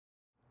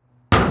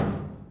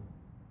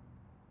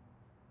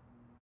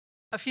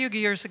A few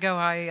years ago,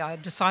 I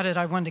decided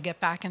I wanted to get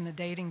back in the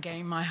dating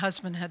game. My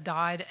husband had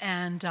died,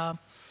 and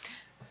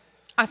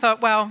I thought,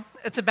 well,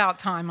 it's about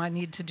time I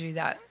need to do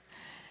that.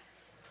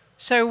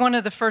 So one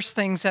of the first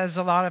things, as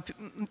a lot of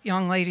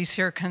young ladies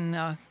here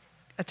can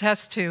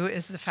attest to,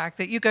 is the fact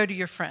that you go to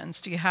your friends.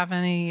 Do you have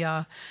any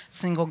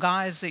single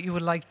guys that you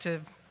would like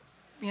to,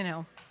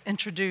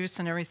 introduce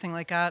and everything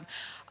like that?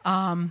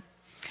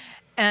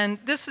 And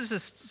this is a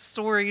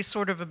story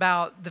sort of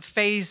about the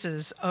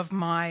phases of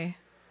my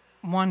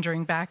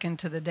wandering back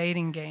into the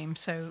dating game,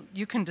 so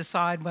you can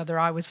decide whether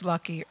I was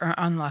lucky or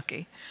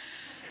unlucky.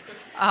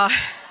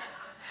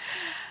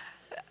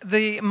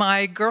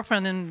 My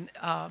girlfriend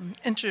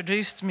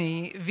introduced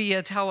me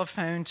via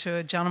telephone to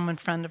a gentleman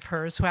friend of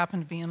hers who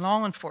happened to be in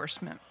law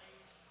enforcement.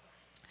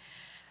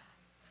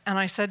 And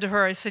I said to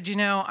her,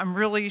 I'm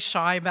really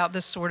shy about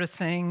this sort of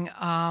thing.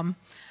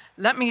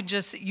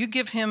 You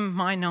give him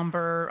my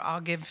number, I'll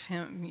give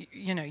him,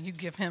 you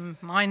give him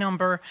my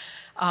number,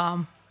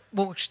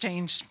 we'll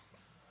exchange,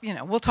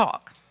 we'll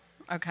talk,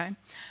 okay?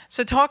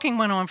 So talking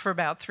went on for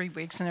about 3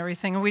 weeks and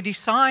everything, and we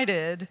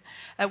decided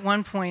at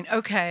one point,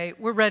 okay,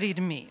 we're ready to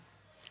meet.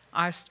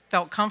 I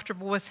felt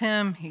comfortable with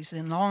him, he's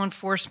in law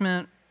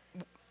enforcement,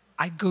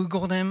 I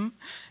Googled him,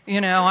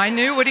 I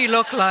knew what he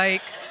looked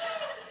like.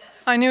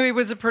 I knew he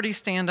was a pretty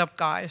stand-up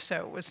guy, so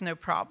it was no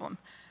problem.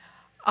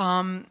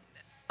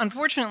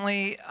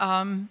 Unfortunately,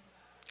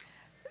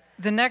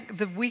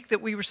 the week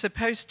that we were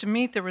supposed to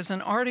meet, there was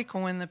an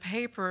article in the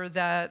paper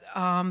that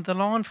the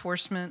law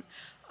enforcement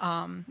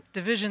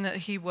division that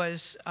he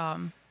was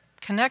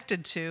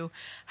connected to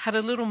had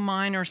a little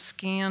minor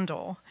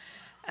scandal,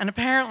 and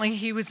apparently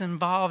he was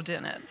involved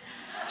in it.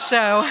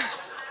 So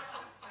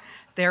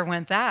there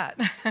went that.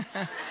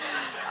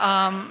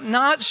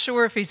 Not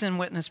sure if he's in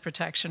witness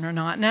protection or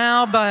not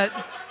now, but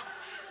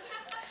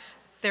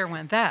there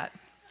went that.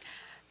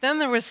 Then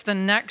there was the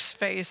next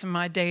phase of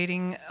my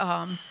dating,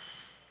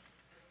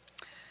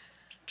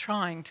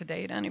 trying to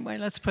date anyway,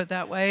 let's put it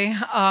that way,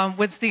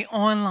 was the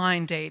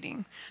online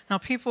dating. Now,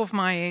 people of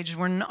my age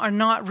are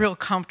not real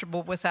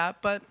comfortable with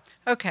that, but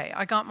okay,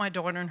 I got my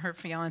daughter and her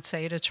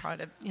fiance to try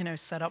to,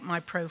 set up my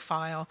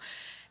profile,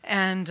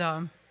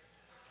 and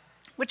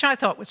which I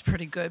thought was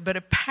pretty good, but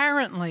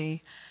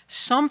apparently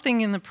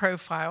something in the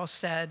profile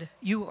said,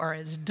 you are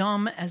as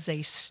dumb as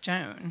a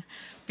stone,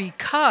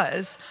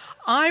 because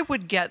I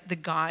would get the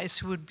guys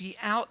who would be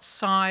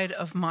outside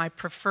of my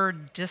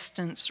preferred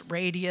distance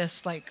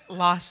radius, like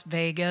Las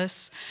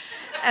Vegas,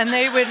 and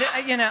they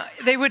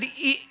would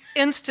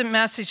instant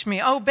message me,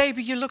 oh,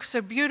 baby, you look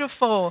so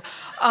beautiful.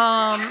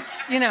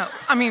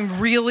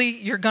 Really,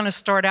 you're going to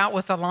start out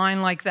with a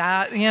line like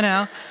that,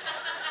 And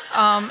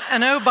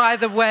oh, by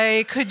the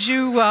way, could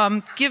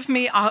you give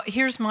me,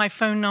 here's my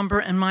phone number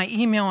and my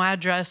email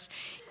address.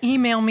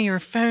 Email me or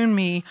phone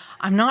me.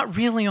 I'm not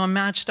really on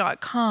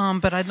Match.com,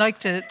 but I'd like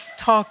to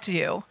talk to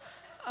you.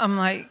 I'm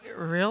like,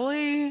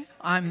 really?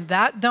 I'm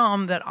that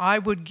dumb that I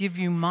would give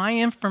you my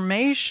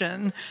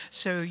information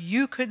so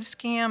you could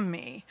scam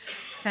me.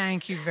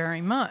 Thank you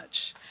very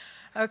much.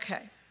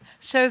 Okay,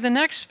 so the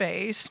next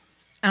phase,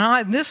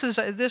 and this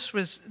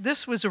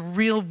was a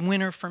real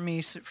winner for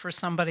me, for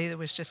somebody that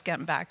was just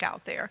getting back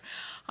out there.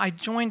 I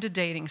joined a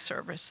dating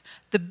service.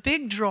 The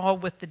big draw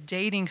with the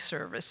dating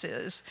service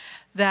is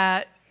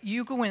that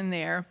you go in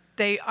there,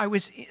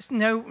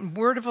 no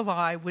word of a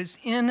lie, was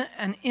in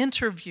an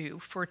interview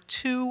for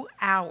 2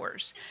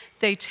 hours.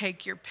 They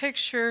take your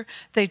picture,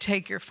 they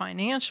take your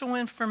financial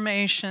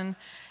information,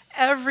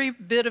 every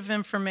bit of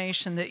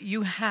information that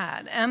you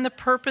had. And the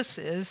purpose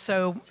is,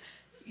 so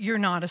you're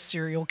not a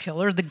serial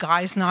killer, the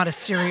guy's not a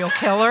serial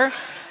killer,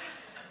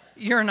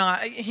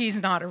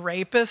 he's not a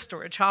rapist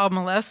or a child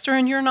molester,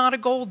 and you're not a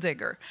gold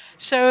digger.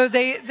 So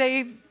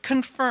they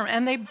confirm,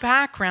 and they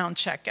background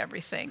check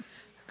everything.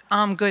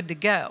 I'm good to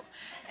go.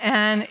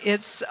 And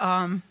it's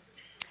and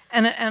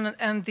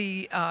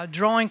the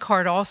drawing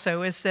card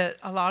also is that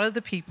a lot of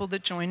the people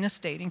that join this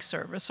dating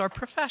service are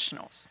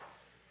professionals,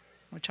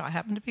 which I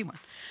happen to be one.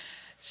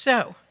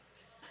 So,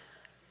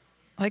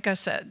 like I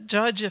said,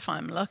 judge if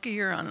I'm lucky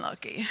or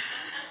unlucky.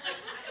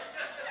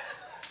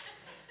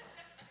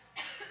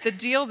 The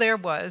deal there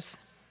was,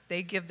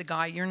 they give the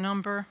guy your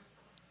number,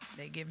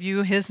 they give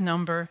you his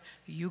number,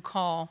 you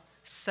call,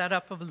 set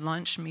up a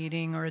lunch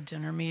meeting or a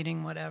dinner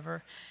meeting,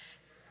 whatever.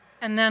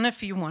 And then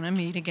if you want to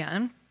meet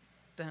again,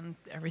 then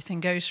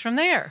everything goes from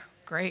there.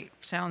 Great,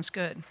 sounds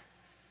good.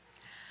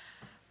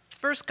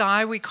 First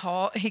guy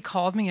he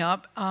called me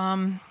up,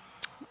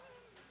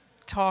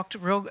 talked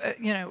real,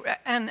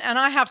 and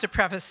I have to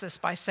preface this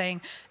by saying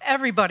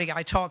everybody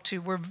I talked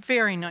to were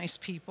very nice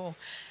people,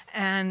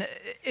 and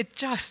it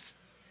just,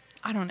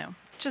 I don't know,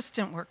 just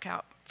didn't work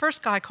out.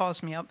 First guy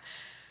calls me up.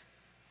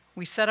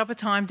 We set up a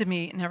time to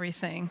meet and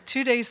everything.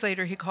 2 days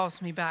later, he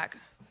calls me back.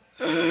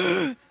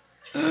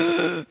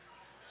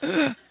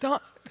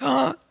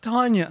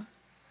 Tanya.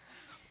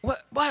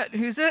 What?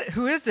 Who's it?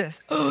 Who is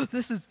this? Oh,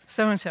 this is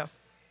so-and-so.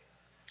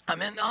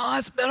 I'm in the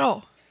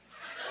hospital.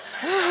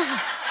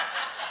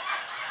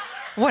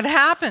 What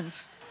happened?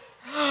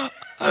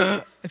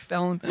 I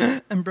fell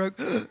and broke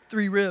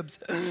 3 ribs.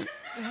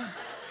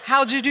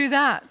 How'd you do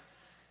that?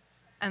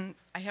 And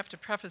I have to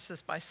preface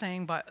this by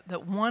saying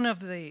that one of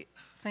the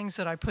things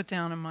that I put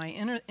down in my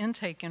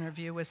intake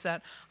interview was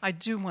that I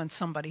do want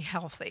somebody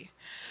healthy.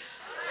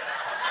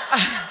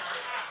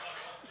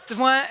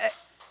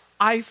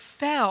 I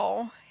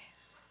fell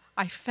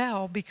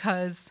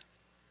because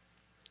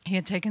he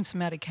had taken some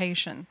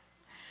medication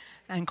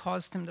and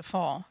caused him to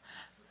fall.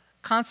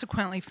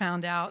 Consequently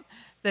found out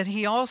that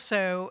he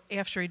also,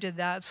 after he did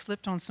that,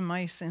 slipped on some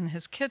ice in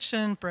his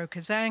kitchen, broke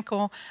his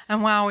ankle,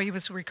 and while he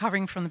was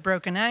recovering from the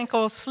broken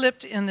ankle,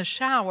 slipped in the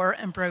shower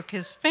and broke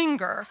his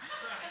finger.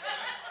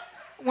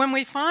 When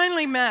we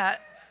finally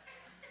met,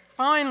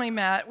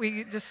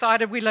 we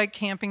decided we like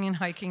camping and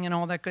hiking and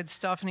all that good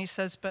stuff, and he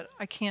says, but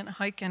I can't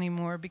hike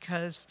anymore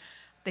because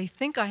they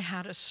think I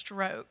had a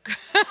stroke.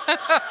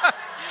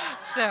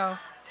 So,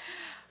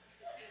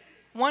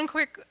 one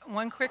quick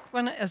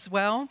one as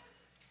well.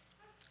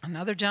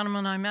 Another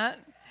gentleman I met,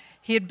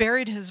 he had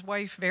buried his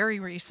wife very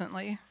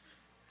recently.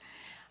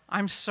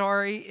 I'm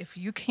sorry if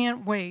you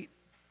can't wait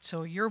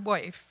till your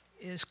wife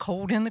is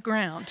cold in the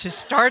ground to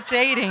start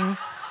dating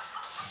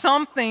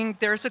something.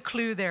 There's a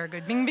clue there.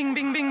 Good, bing, bing,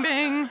 bing, bing,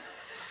 bing.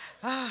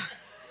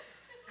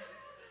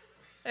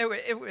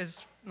 It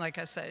was, like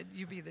I said,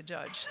 you be the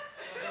judge.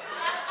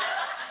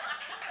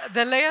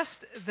 The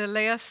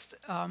last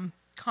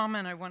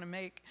comment I want to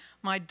make,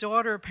 my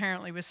daughter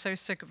apparently was so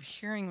sick of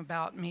hearing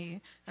about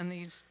me and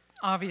these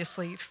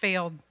obviously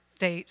failed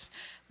dates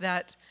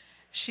that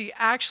she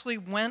actually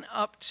went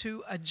up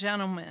to a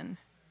gentleman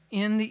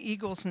in the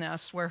Eagle's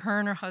Nest where her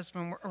and her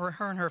husband, or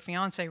her and her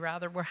fiance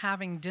rather, were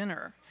having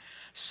dinner,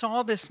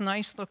 saw this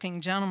nice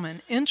looking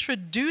gentleman,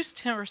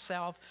 introduced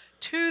herself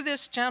to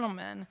this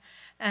gentleman,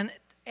 and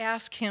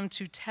asked him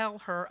to tell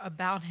her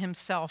about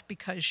himself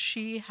because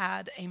she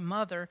had a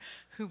mother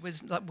who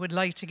would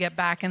like to get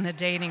back in the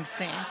dating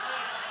scene.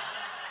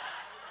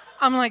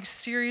 I'm like,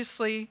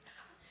 seriously?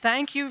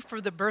 Thank you for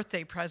the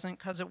birthday present,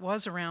 because it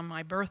was around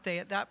my birthday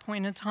at that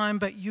point in time,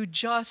 but you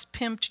just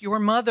pimped your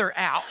mother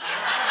out.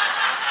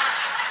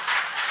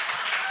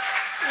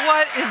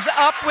 What is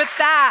up with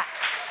that?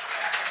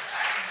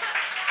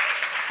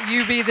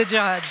 You be the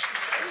judge.